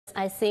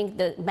I think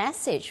the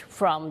message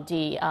from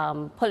the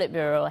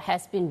Politburo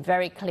has been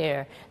very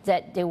clear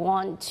that they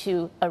want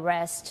to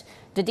arrest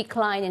the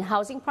decline in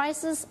housing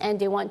prices and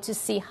they want to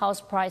see house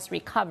price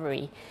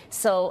recovery.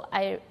 So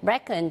I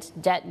reckon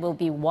that will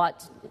be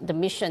what the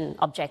mission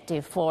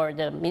objective for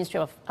the Ministry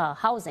of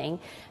Housing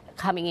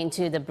coming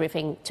into the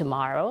briefing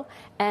tomorrow.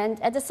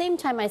 And at the same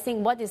time, I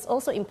think what is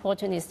also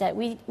important is that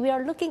we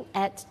are looking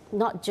at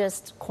not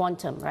just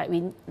quantum, right?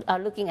 We are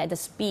looking at the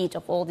speed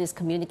of all these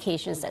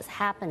communications that's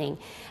happening.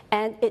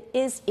 And it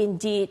is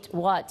indeed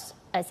what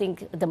I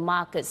think the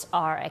markets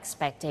are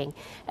expecting.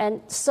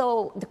 And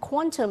so the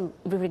quantum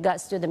with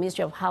regards to the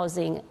Ministry of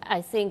Housing,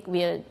 I think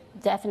we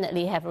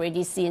definitely have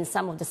already seen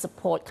some of the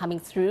support coming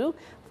through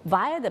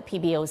via the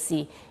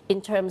PBOC in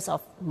terms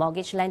of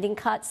mortgage lending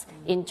cuts,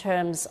 in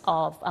terms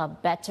of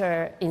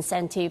better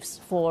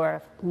incentives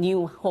for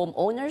new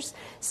homeowners.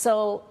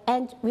 So,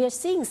 and we are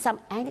seeing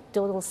some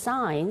anecdotal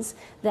signs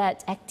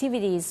that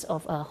activities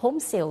of home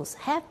sales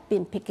have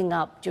been picking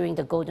up during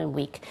the Golden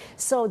Week.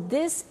 So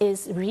this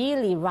is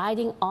really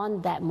riding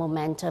on that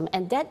momentum,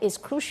 and that is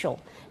crucial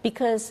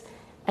because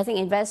I think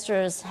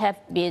investors have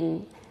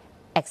been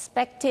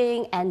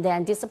expecting and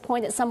then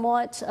disappointed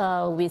somewhat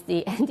with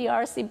the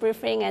NDRC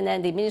briefing and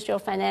then the Ministry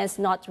of Finance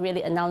not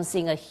really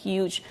announcing a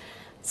huge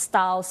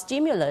style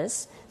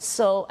stimulus.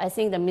 So I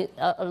think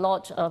a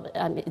lot of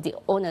the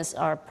onus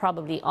are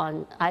probably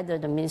on either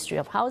the Ministry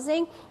of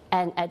Housing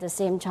and at the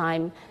same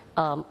time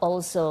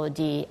also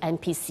the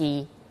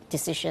NPC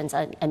decisions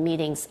and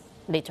meetings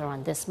later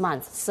on this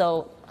month.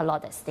 So a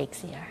lot at stake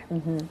here.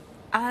 Mm-hmm.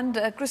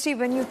 And Christy,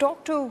 when you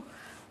talk to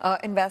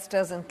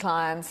investors and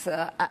clients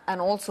and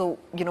also,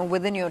 you know,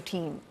 within your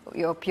team,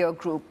 your peer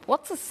group,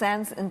 what's the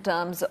sense in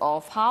terms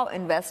of how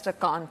investor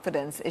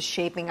confidence is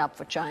shaping up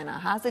for China?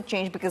 Has it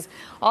changed? Because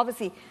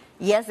obviously,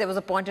 yes, there was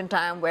a point in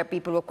time where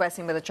people were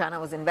questioning whether China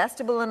was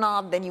investable or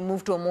not. Then you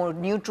move to a more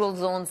neutral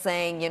zone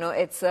saying, you know,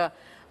 it's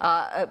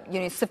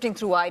sifting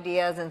through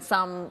ideas and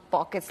some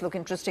pockets look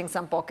interesting,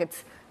 some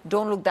pockets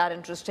don't look that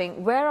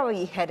interesting. Where are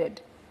we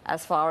headed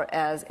as far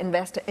as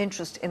investor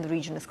interest in the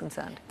region is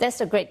concerned?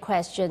 That's a great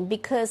question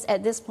because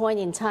at this point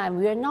in time,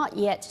 we are not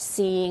yet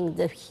seeing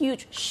the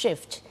huge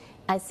shift,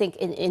 I think,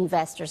 in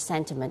investor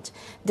sentiment.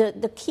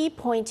 The key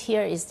point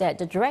here is that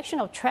the direction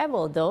of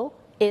travel, though,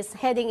 is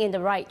heading in the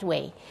right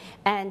way.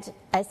 And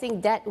I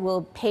think that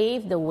will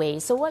pave the way.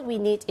 So what we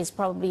need is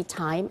probably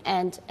time.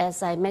 And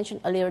as I mentioned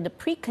earlier, the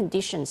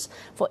preconditions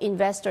for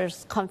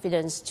investors'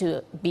 confidence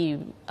to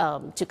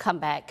come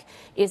back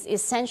is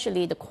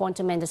essentially the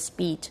quantum and the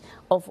speed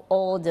of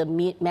all the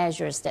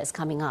measures that's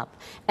coming up.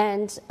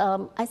 And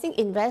I think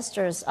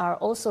investors are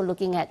also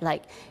looking at,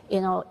 like,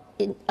 you know,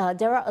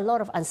 there are a lot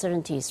of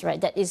uncertainties,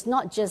 right? That is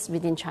not just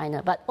within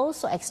China, but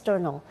also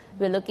external.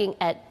 We're looking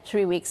at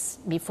 3 weeks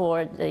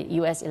before the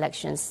U.S.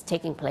 elections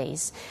taking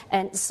place.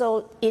 And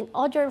so in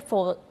order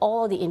for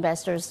all the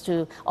investors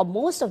to, or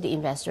most of the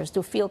investors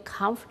to feel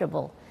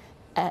comfortable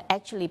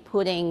actually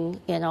putting,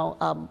 you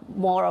know,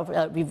 more of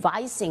a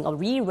revising or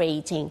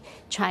re-rating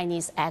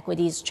Chinese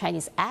equities,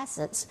 Chinese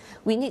assets,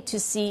 we need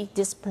to see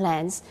these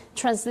plans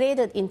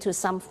translated into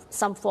some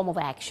form of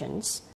actions